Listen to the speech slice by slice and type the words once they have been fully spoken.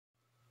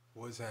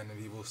What's happening,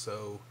 people?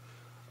 So,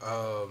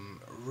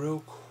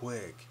 real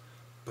quick,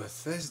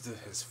 Bethesda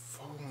has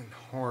fallen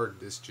hard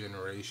this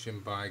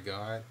generation, by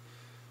God,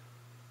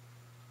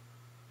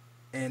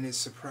 and it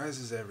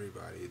surprises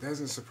everybody. It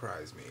doesn't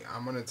surprise me.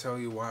 I'm gonna tell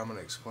you why. I'm gonna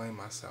explain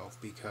myself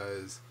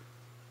because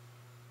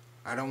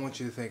I don't want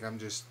you to think I'm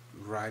just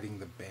riding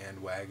the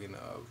bandwagon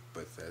of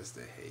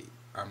Bethesda hate.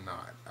 I'm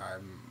not.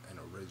 I'm an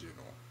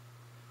original.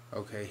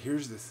 Okay,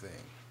 here's the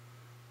thing.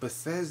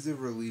 Bethesda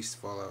released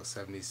Fallout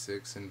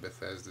 76 in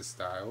Bethesda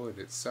style, and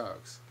it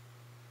sucks.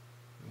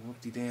 Whoop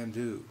de damn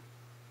do.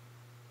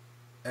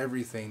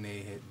 Everything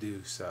they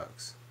do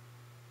sucks.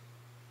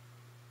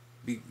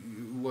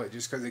 What?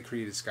 Just because they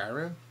created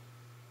Skyrim?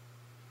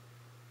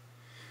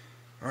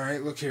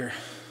 Alright, look here.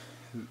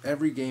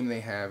 Every game they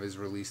have is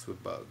released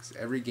with bugs.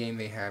 Every game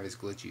they have is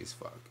glitchy as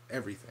fuck.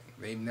 Everything.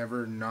 They've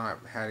never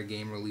not had a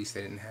game released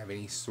that didn't have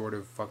any sort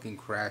of fucking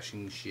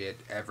crashing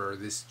shit ever.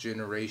 This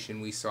generation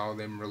we saw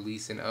them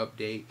release an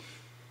update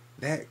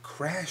that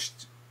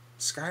crashed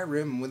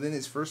Skyrim within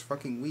its first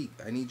fucking week.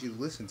 I need you to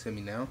listen to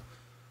me now.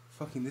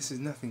 Fucking this is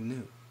nothing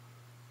new.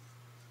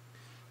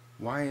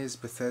 Why is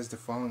Bethesda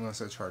falling on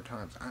such hard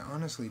times? I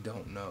honestly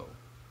don't know.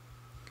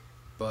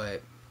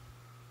 But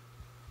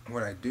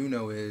what I do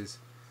know is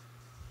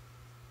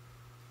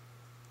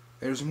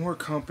there's more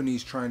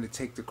companies trying to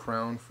take the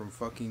crown from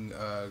fucking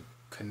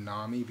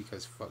Konami,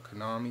 because fuck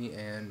Konami,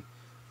 and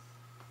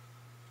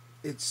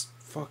it's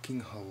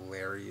fucking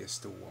hilarious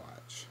to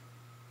watch.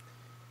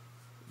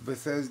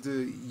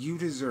 Bethesda, you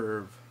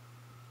deserve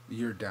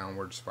your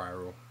downward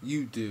spiral.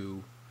 You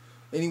do.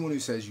 Anyone who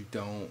says you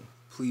don't,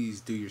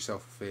 please do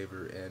yourself a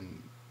favor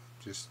and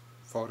just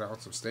fall down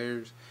some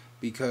stairs,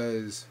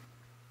 because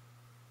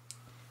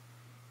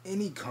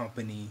any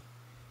company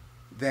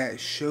that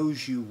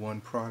shows you one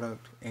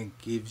product and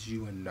gives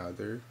you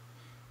another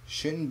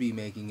shouldn't be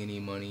making any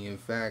money. In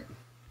fact,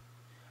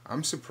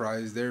 I'm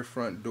surprised their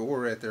front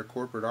door at their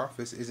corporate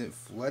office isn't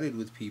flooded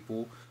with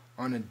people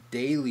on a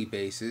daily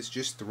basis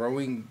just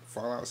throwing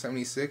Fallout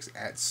 76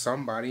 at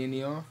somebody in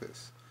the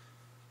office.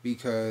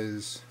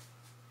 Because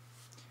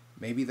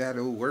maybe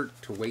that'll work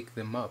to wake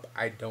them up.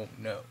 I don't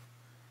know.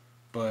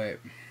 But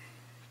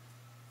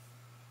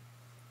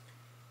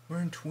we're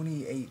in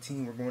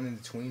 2018. We're going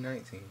into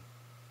 2019.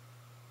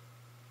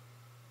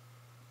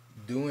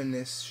 Doing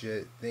this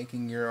shit,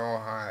 thinking you're all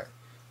hot,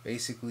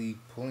 basically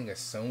pulling a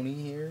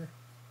Sony here,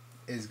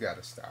 is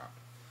gotta stop.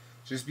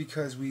 Just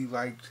because we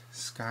liked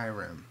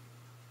Skyrim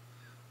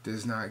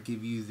does not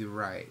give you the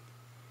right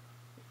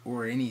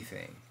or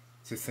anything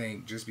to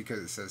think just because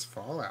it says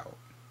Fallout,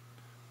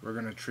 we're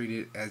gonna treat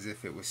it as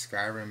if it was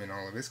Skyrim and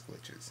all of its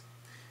glitches,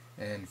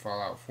 and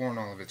Fallout 4 and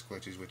all of its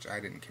glitches, which I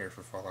didn't care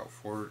for Fallout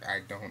 4. I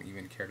don't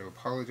even care to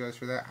apologize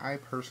for that. I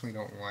personally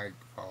don't like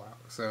Fallout.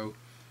 So,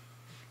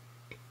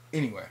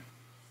 anyway,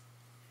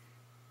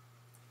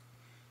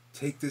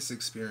 take this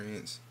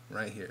experience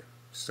right here.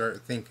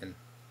 Start thinking.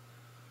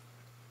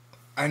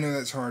 I know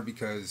that's hard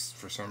because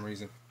for some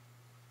reason,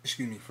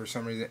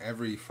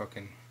 every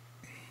fucking...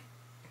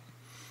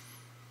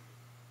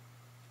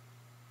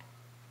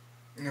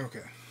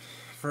 Okay.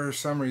 For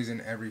some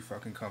reason, every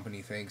fucking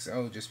company thinks,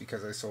 oh, just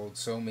because I sold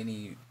so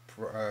many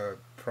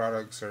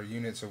products or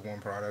units of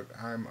one product,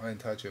 I'm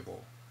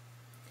untouchable.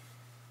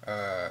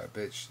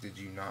 Bitch, did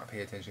you not pay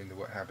attention to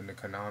what happened to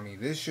Konami?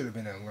 This should have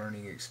been a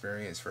learning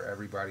experience for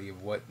everybody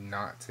of what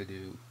not to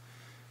do.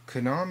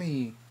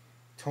 Konami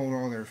told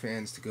all their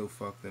fans to go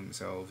fuck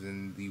themselves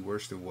in the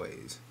worst of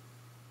ways.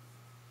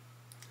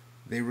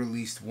 They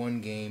released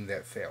one game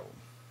that failed.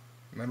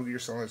 Metal Gear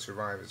Solid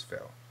Survive has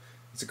failed.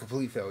 It's a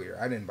complete failure.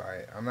 I didn't buy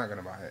it. I'm not going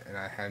to buy it, and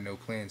I had no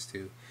plans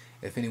to.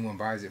 If anyone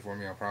buys it for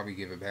me, I'll probably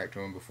give it back to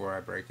them before I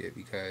break it,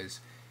 because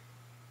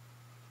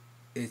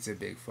it's a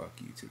big fuck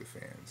you to the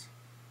fans.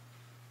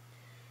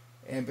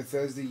 And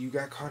Bethesda, you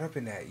got caught up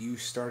in that. You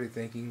started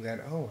thinking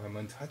that, oh, I'm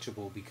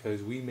untouchable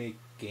because we make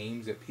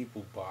games that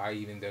people buy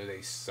even though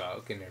they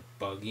suck and they're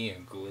buggy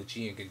and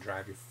glitchy and can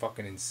drive you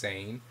fucking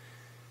insane.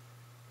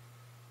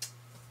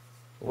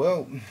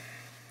 Well,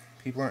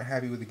 people aren't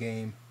happy with the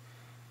game,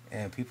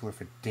 and people are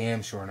for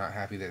damn sure not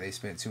happy that they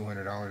spent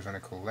 $200 on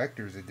a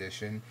collector's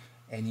edition,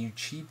 and you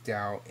cheaped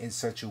out in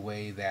such a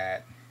way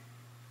that,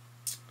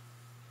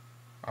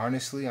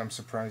 honestly, I'm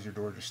surprised your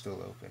doors are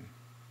still open.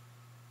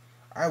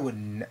 I would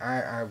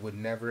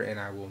never, and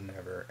I will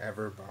never,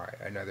 ever buy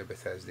another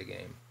Bethesda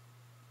game.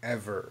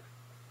 Ever.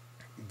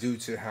 Due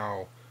to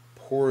how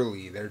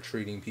poorly they're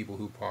treating people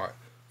who bought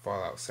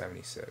Fallout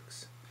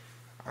 76.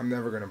 I'm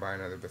never going to buy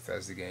another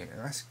Bethesda game.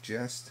 And I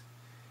suggest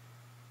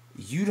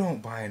you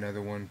don't buy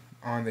another one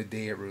on the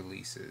day it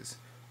releases.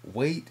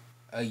 Wait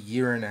a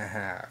year and a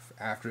half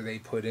after they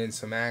put in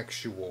some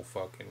actual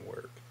fucking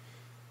work.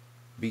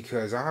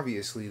 Because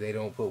obviously they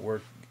don't put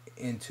work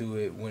into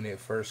it when it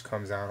first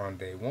comes out on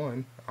day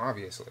one,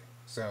 obviously.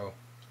 So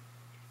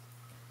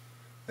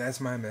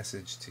that's my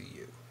message to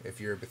you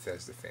if you're a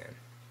Bethesda fan.